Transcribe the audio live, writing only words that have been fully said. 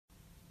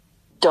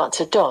...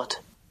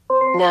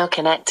 Now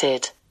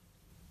connected.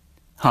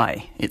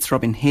 Hi, it's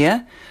Robin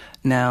here.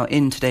 Now,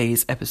 in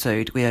today's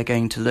episode, we are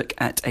going to look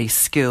at a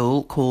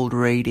skill called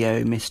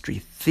Radio Mystery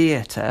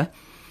Theatre.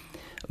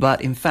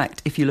 But in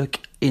fact, if you look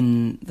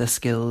in the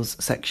skills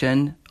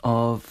section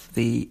of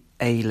the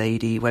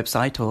A-Lady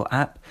website or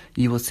app,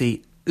 you will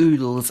see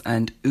oodles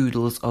and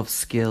oodles of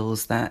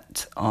skills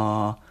that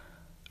are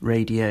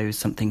radio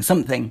something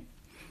something.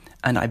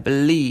 And I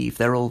believe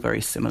they're all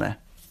very similar.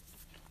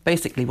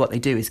 Basically, what they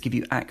do is give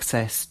you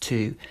access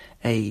to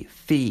a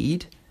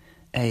feed,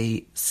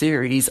 a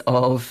series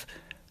of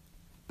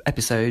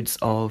episodes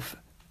of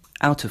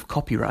out of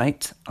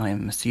copyright,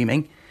 I'm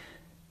assuming,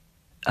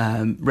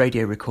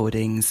 radio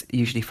recordings,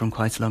 usually from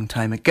quite a long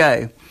time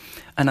ago.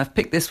 And I've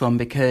picked this one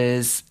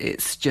because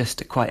it's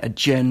just quite a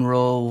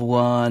general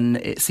one.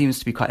 It seems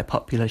to be quite a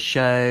popular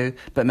show,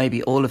 but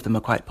maybe all of them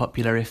are quite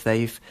popular if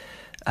they've,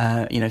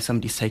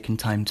 somebody's taken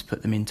time to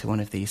put them into one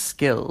of these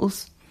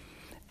skills.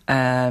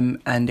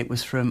 And it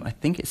was from, I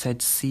think it said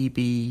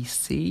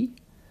CBC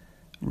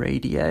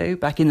radio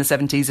back in the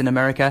 70s in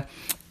America.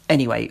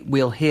 Anyway,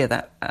 we'll hear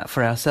that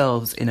for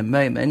ourselves in a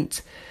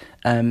moment.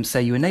 So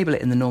you enable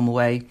it in the normal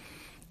way.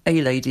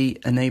 A-Lady,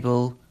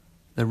 enable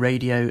the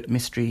Radio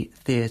Mystery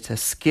Theatre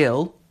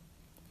skill.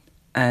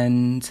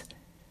 And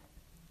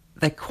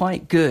they're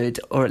quite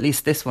good, or at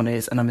least this one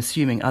is, and I'm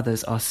assuming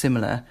others are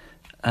similar,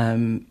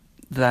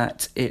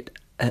 that it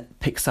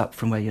picks up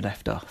from where you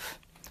left off.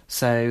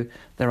 So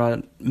there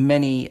are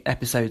many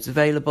episodes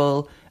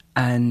available,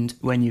 and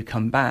when you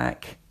come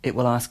back, it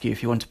will ask you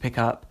if you want to pick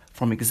up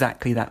from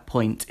exactly that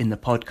point in the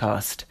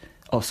podcast,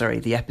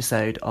 the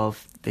episode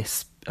of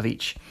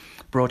each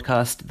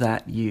broadcast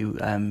that you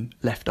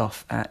left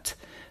off at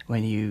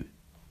when you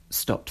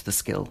stopped the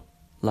skill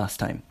last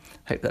time.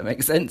 Hope that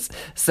makes sense.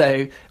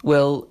 So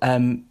we'll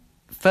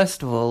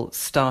first of all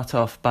start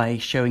off by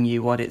showing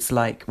you what it's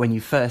like when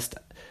you first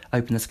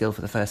open the skill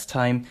for the first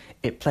time.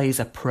 It plays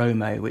a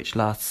promo which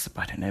lasts,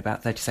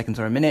 about 30 seconds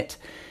or a minute.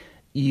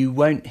 You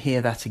won't hear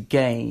that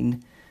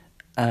again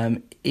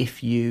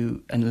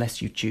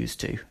unless you choose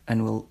to,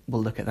 and we'll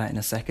look at that in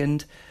a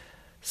second.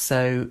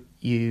 So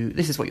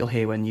this is what you'll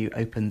hear when you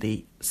open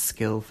the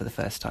skill for the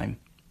first time.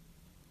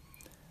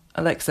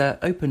 Alexa,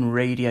 open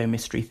Radio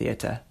Mystery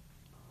Theatre.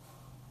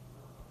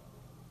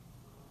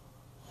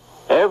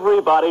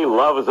 Everybody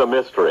loves a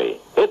mystery.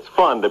 It's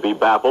fun to be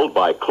baffled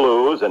by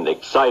clues and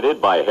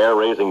excited by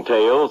hair-raising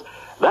tales.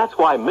 That's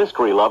why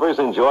mystery lovers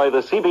enjoy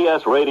the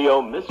CBS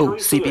Radio Mystery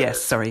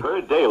Theater,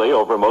 heard daily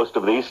over most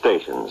of these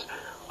stations.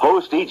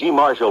 Host E.G.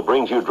 Marshall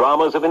brings you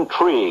dramas of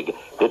intrigue,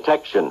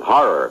 detection,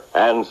 horror,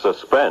 and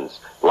suspense,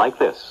 like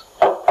this.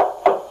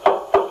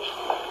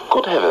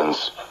 Good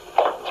heavens.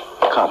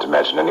 Can't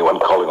imagine anyone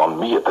calling on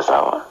me at this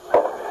hour.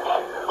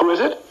 Who is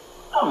it?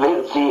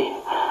 Vinci,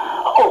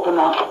 open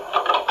up.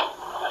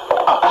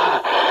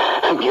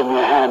 Give me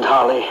a hand,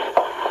 Holly.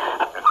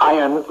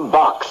 Iron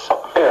box.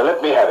 Here,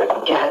 let me have it.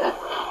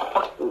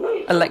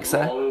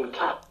 Alexa,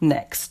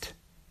 next.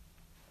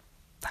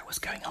 That was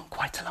going on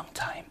quite a long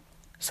time,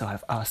 so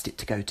I've asked it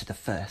to go to the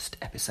first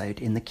episode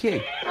in the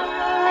queue.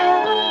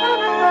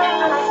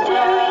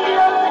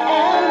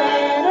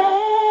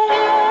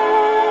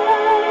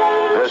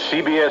 The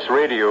CBS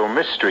Radio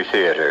Mystery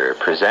Theater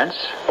presents...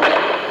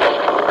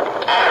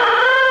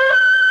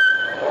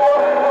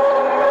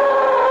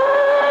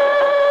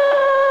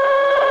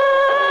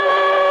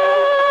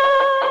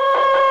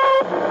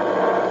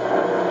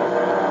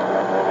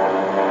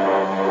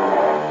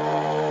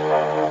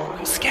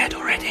 I'm scared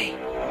already.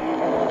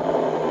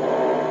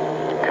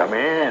 Come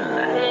in.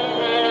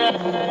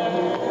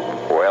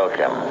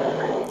 Welcome.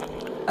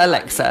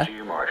 Alexa,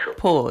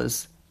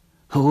 pause.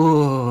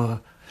 Ooh,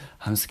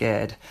 I'm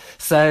scared.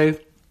 So,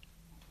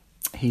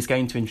 he's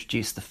going to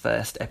introduce the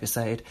first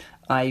episode.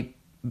 I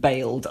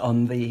bailed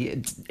on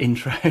the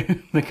intro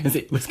because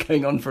it was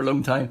going on for a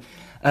long time.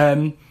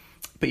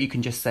 But you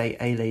can just say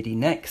A-Lady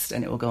next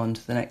and it will go on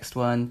to the next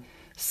one.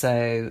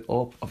 So,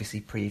 or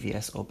obviously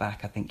previous or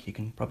back, I think you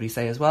can probably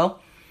say as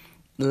well.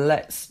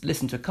 Let's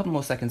listen to a couple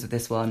more seconds of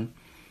this one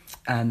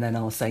and then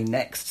I'll say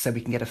next so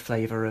we can get a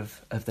flavour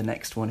of the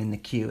next one in the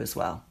queue as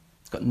well.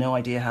 It's got no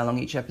idea how long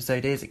each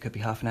episode is. It could be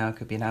half an hour, it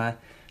could be an hour.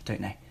 Don't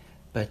know.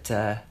 But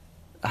I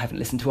haven't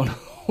listened to one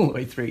all the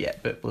way through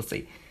yet, but we'll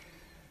see.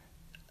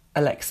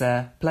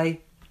 Alexa,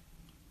 play.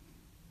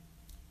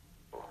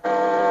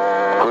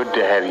 Good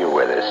to have you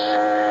with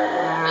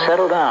us.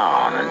 Settle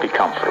down and be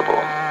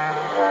comfortable.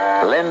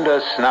 Lend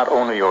us not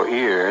only your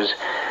ears,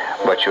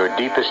 but your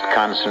deepest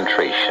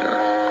concentration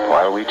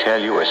while we tell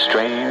you a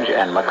strange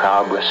and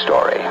macabre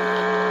story.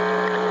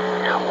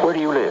 Where do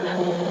you live?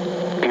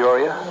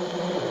 Peoria?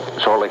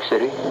 Salt Lake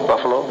City?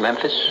 Buffalo?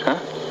 Memphis? Huh?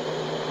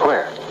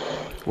 Where?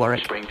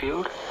 Warwick.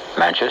 Springfield?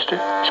 Manchester?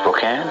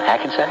 Spokane?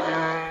 Hackensack?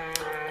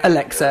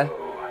 Alexa,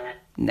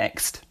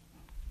 next.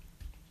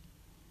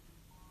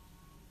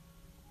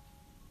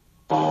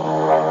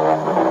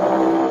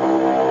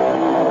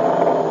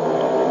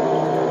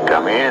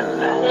 Come in.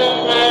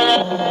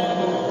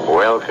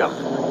 Welcome.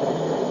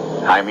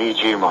 I'm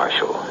E.G.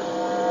 Marshall.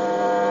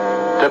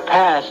 The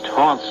past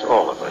haunts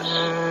all of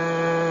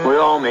us. We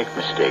all make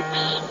mistakes,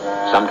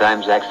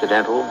 sometimes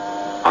accidental,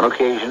 on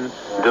occasion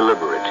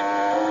deliberate.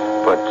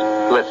 But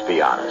let's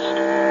be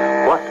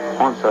honest, what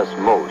haunts us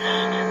most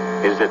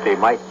is that they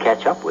might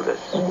catch up with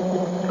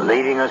us,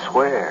 leading us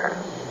where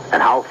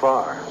and how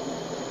far.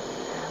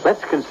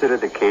 Let's consider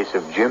the case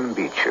of Jim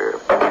Beecher.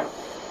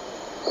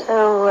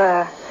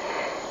 So,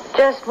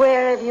 just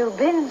where have you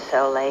been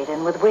so late,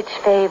 and with which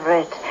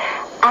favorite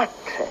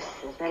actress,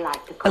 as they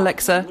like to call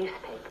Alexa, the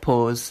newspaper?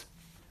 pause.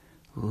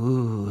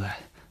 Ooh,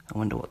 I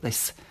wonder what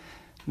this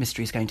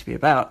mystery is going to be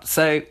about.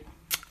 So,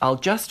 I'll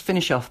just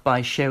finish off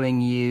by showing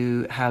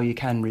you how you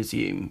can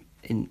resume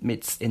in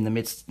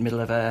the middle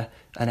of an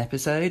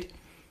episode.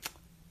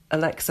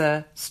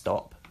 Alexa,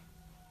 stop.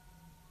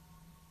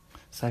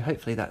 So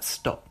hopefully that's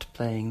stopped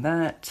playing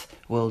that.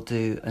 We'll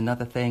do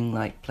another thing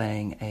like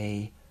playing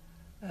a,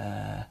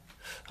 I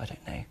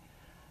don't know.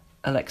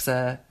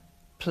 Alexa,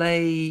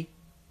 play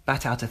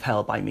Bat Out of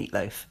Hell by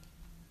Meatloaf.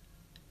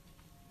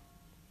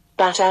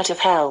 Bat Out of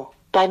Hell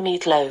by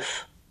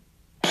Meatloaf.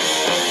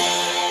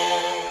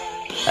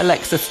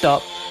 Alexa,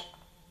 stop.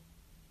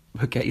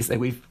 Okay, so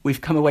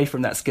we've come away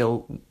from that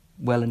skill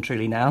well and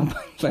truly now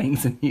by playing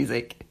some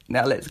music.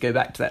 Now let's go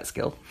back to that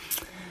skill.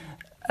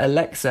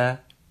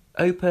 Alexa,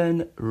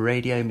 open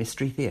Radio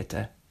Mystery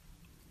Theatre.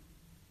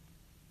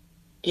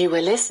 You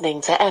were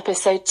listening to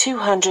episode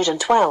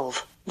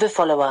 212, The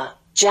Follower,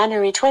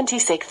 January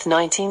 26,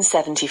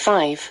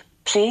 1975.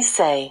 Please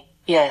say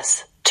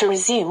yes to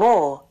resume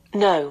or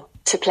no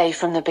to play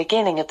from the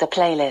beginning of the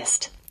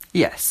playlist.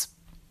 Yes.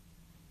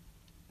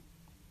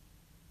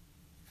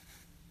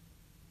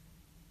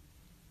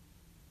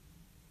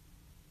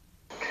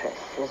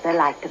 As they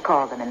like to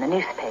call them in the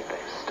newspapers.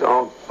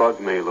 Don't bug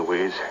me,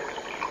 Louise.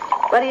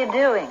 What are you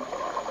doing?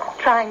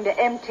 Trying to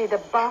empty the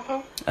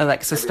bottle?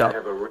 Alexa, stop.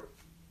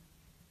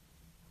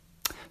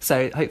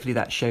 So hopefully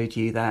that showed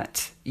you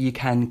that you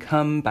can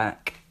come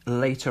back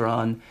later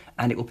on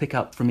and it will pick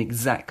up from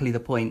exactly the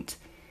point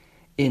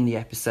in the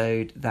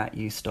episode that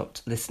you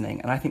stopped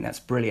listening. And I think that's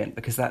brilliant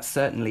because that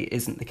certainly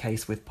isn't the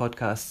case with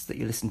podcasts that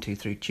you listen to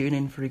through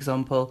TuneIn, for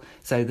example.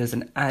 So there's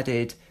an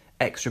added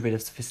extra bit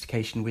of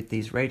sophistication with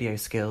these radio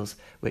skills,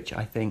 which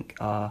I think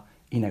are,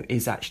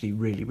 is actually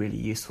really, really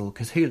useful,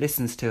 because who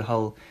listens to a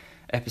whole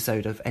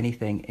episode of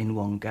anything in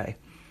one go?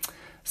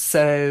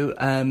 So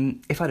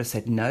if I'd have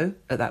said no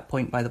at that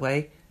point, by the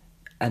way,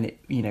 and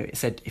it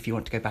said if you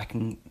want to go back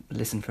and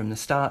listen from the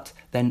start,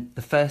 then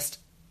the first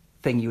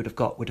thing you would have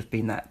got would have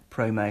been that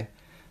promo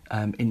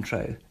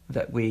intro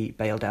that we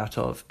bailed out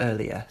of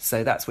earlier.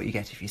 So that's what you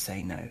get if you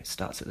say no. It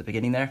starts at the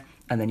beginning there,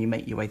 and then you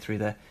make your way through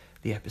the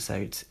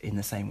episodes in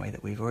the same way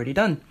that we've already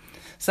done.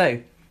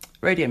 So,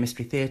 Radio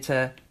Mystery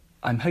Theatre,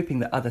 I'm hoping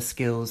that other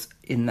skills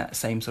in that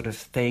same sort of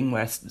thing,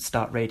 where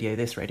start radio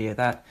this, radio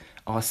that,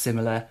 are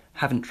similar.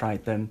 Haven't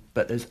tried them,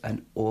 but there's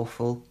an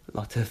awful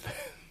lot of them.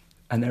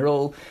 And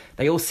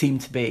they all seem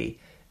to be,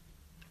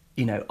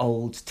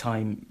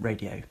 old-time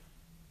radio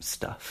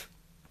stuff.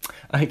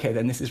 Okay,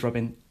 then, this is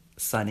Robin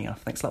signing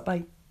off. Thanks a lot,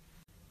 bye.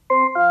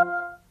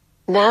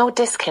 Now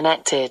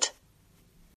disconnected.